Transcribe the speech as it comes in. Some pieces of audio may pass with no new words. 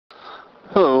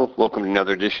Hello, welcome to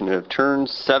another edition of Turn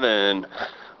 7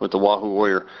 with the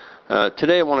WahooWarrior.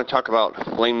 Today I want to talk about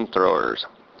flamethrowers.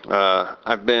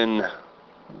 I've been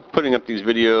putting up these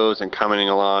videos and commenting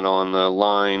a lot on the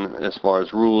line as far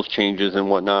as rules changes and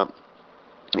whatnot.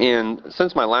 And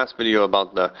since my last video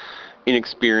about the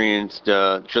inexperienced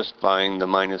justifying the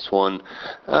 -1,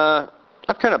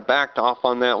 I've kind of backed off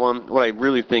on that one. What I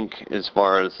really think as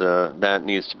far as that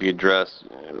needs to be addressed,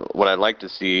 what I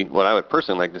would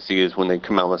personally like to see is when they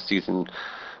come out with season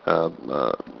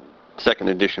second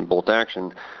edition bolt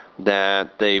action,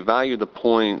 that they value the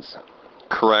points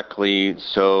correctly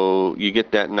so you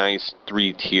get that nice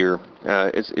 3-tier.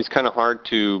 It's kind of hard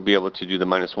to be able to do the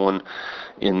 -1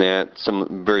 in that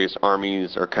some various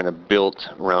armies are kind of built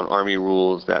around army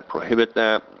rules that prohibit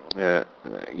that.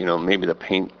 Maybe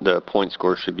the point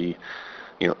score should be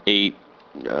 8,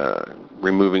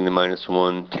 removing the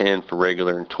 -1, 10 for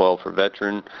regular, and 12 for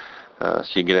veteran. So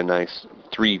you get a nice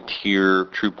 3-tier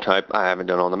troop type. I haven't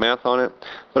done all the math on it,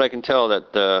 but I can tell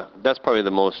that that's probably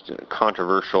the most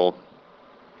controversial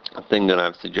thing that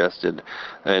I've suggested,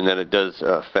 and that it does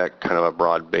affect kind of a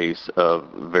broad base of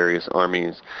various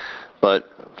armies. But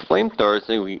flamethrowers,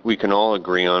 we can all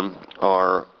agree on,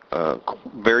 are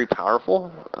very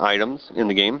powerful items in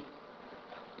the game.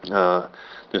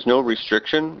 There's no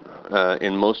restriction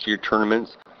in most of your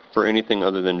tournaments for anything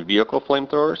other than vehicle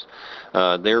flamethrowers.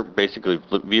 They're basically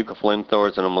vehicle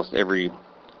flamethrowers, in almost every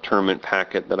tournament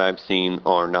packet that I've seen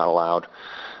are not allowed.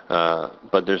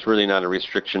 But there's really not a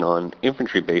restriction on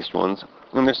infantry-based ones.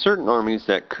 And there's certain armies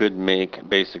that could make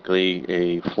basically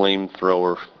a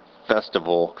flamethrower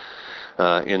festival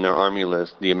in their army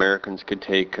list. The Americans could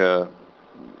take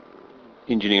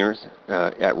engineers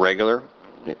at regular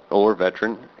or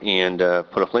veteran and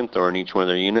put a flamethrower in each one of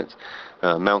their units,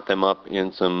 mount them up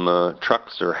in some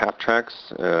trucks or half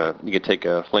tracks. You could take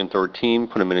a flamethrower team,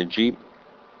 put them in a Jeep,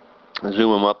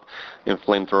 zoom them up, and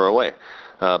flamethrower away.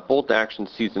 Bolt Action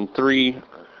Season 3,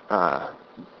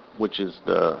 which is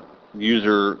the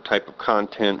user type of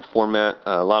content format,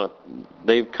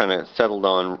 they've kind of settled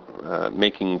on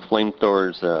making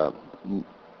flamethrowers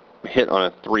hit on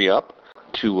a 3-up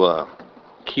to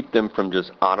keep them from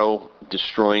just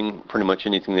auto-destroying pretty much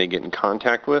anything they get in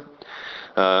contact with.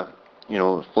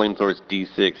 Flamethrowers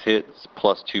D6 hits,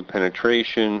 +2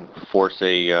 penetration, force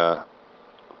a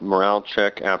morale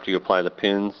check after you apply the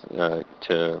pins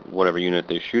to whatever unit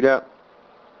they shoot at,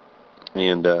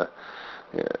 and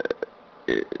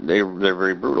they're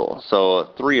very brutal. So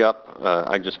 3-up,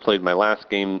 I just played my last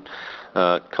game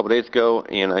a couple days ago,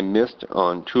 and I missed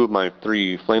on 2 of my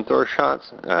 3 flamethrower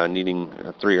shots, needing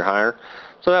 3 or higher.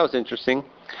 So that was interesting.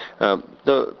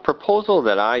 The proposal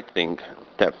that I think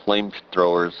that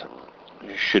flamethrowers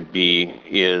should be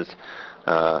is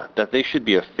that they should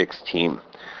be a fixed team.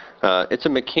 It's a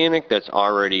mechanic that's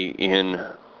already in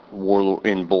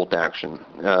bolt action.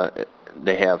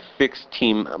 They have fixed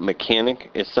team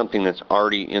mechanic. It's something that's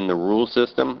already in the rule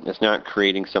system. It's not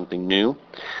creating something new.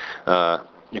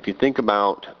 If you think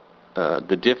about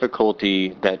the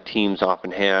difficulty that teams often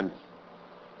had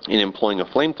in employing a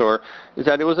flamethrower, is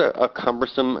that it was a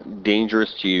cumbersome,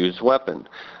 dangerous to use weapon.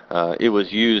 It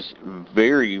was used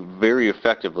very, very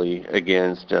effectively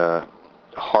against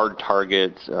hard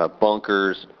targets,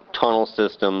 bunkers, tunnel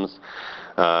systems.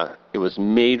 It was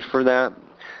made for that.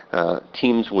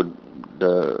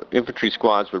 The infantry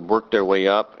squads would work their way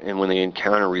up, and when they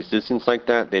encounter resistance like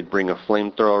that, they'd bring a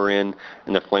flamethrower in,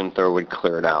 and the flamethrower would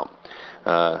clear it out.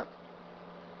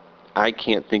 I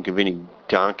can't think of any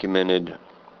documented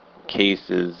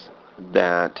cases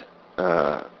that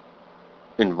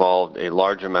involved a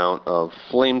large amount of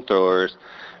flamethrowers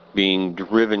being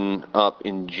driven up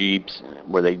in Jeeps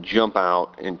where they jump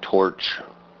out and torch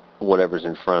whatever's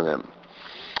in front of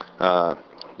them.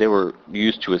 They were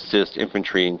used to assist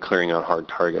infantry in clearing out hard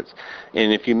targets.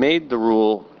 And if you made the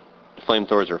rule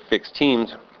flamethrowers are fixed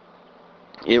teams,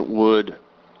 you could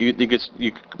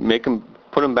make them,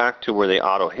 put them back to where they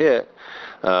auto hit.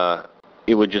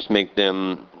 It would just make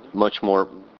them much more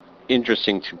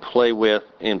interesting to play with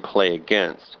and play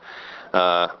against.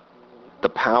 The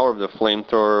power of the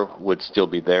flamethrower would still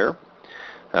be there.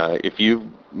 If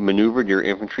you maneuvered your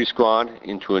infantry squad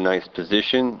into a nice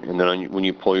position, and then when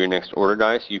you pull your next order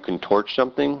dice, you can torch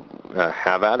something,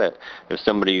 have at it. If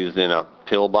somebody is in a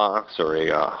pillbox or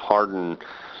a hardened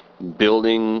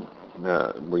building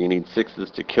where you need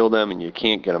 6s to kill them and you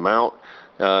can't get them out,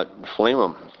 flame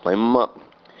them up.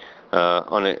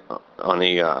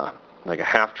 Like a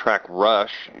half-track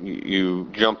rush, you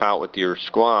jump out with your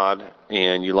squad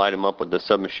and you light them up with the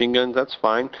submachine guns. That's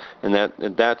fine, and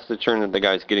that's the turn that the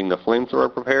guy's getting the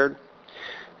flamethrower prepared.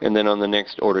 and then on the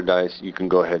next order dice you can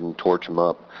go ahead and torch them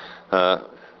up.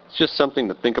 It's just something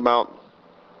to think about.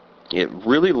 It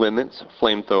really limits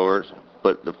flamethrowers,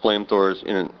 but the flamethrowers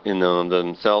in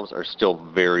themselves are still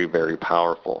very, very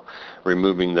powerful,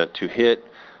 removing the 2-hit,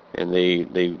 and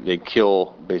they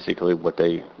kill basically what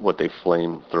they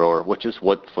flamethrower, which is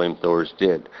what flamethrowers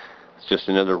did. It's just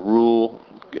another rule,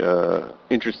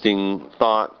 interesting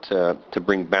thought to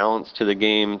bring balance to the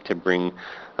game, to bring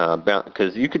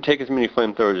because you could take as many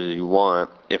flamethrowers as you want.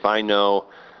 If I know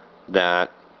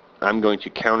that I'm going to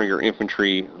counter your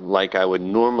infantry like I would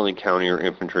normally counter your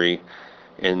infantry,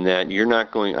 and that you're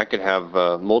not going, I could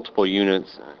have multiple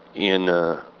units in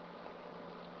a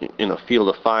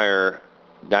field of fire.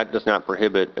 That does not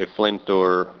prohibit a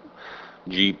flamethrower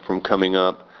jeep from coming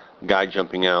up, guy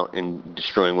jumping out and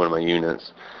destroying one of my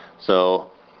units.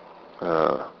 So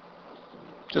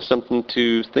just something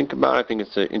to think about. I think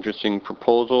it's an interesting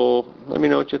proposal. Let me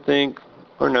know what you think,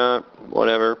 or not,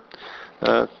 whatever.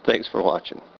 Thanks for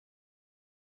watching.